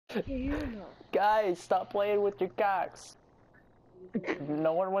Guys, stop playing with your cocks.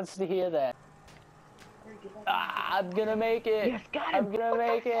 No one wants to hear that. Ah, I'm gonna make it. Yes, got him. I'm gonna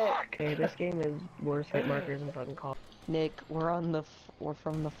make it. Okay, this game is worse hit markers than fucking Call. Nick, we're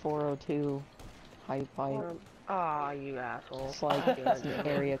from the 402 high pipe. You asshole. It's like it's an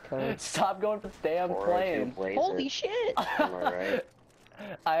area code. Stop going for the damn plane. Holy shit!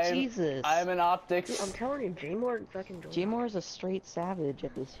 Jesus. I'm an optics. Dude, I'm telling you, J-Mort fucking. J-More is a straight savage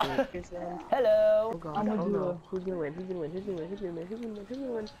at this shit. Hello. Oh god, oh no. Who's gonna win? Who's gonna win? Who's gonna win? Who's gonna win? Who's gonna win? Who's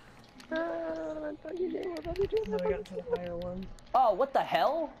gonna win? Fuck you, J-Mort. Fuck you, J-Mort. I got to the higher one. Oh, what the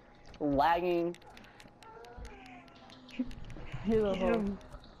hell? Lagging. No,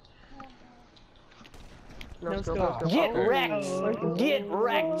 go. Get wrecked! Get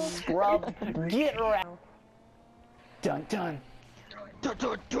wrecked, scrub! Get wrecked! Dun dun! Dun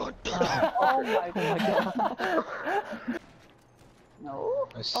dun dun dun! Oh my god! No!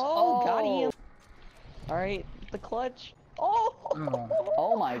 Oh, got him! Alright, the clutch. Oh!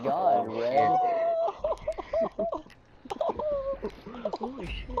 Oh my god, Red. Holy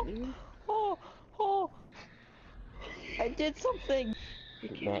shit, dude. Oh! I did something!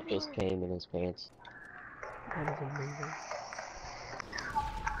 Matt just came in his pants. That is amazing.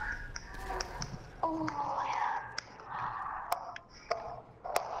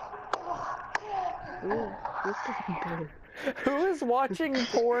 Ooh, this is good. Who is watching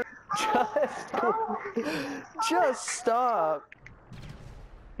porn? Just stop.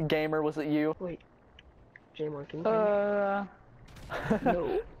 Gamer, was it you? Wait. J-Mort, can you hear me?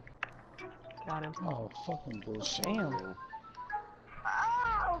 No. Got him. Oh, fucking bullshit. Damn.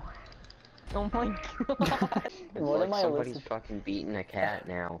 Oh my god. It's What like am I somebody's listening? fucking beating a cat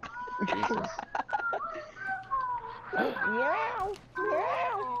now. Jesus. Meow!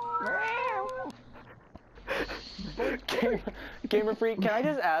 Meow! Meow! Gamer Freak, can I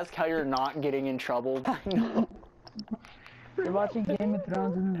just ask how you're not getting in trouble? I know. You're watching Game of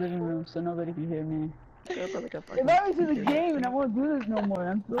Thrones in the living room, so nobody can hear me. If I was in the game and I won't do this no more,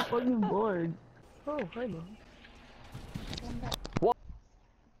 I'm so fucking bored. Oh, hi, Mom.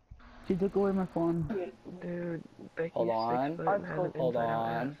 She took away my phone. Dude, Becky's Hold on. 6 foot and has an Hold inside-out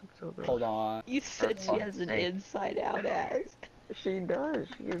on. ass. It's so gross. Hold on. You said she has an inside out ass. She does.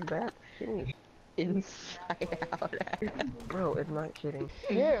 She is that shitty. Inside out ass. Bro, it's not kidding.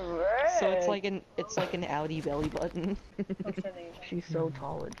 So it's like an Audi belly button. She's so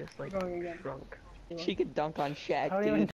tall, it just like shrunk. She could dunk on Shaq, How do you dude. even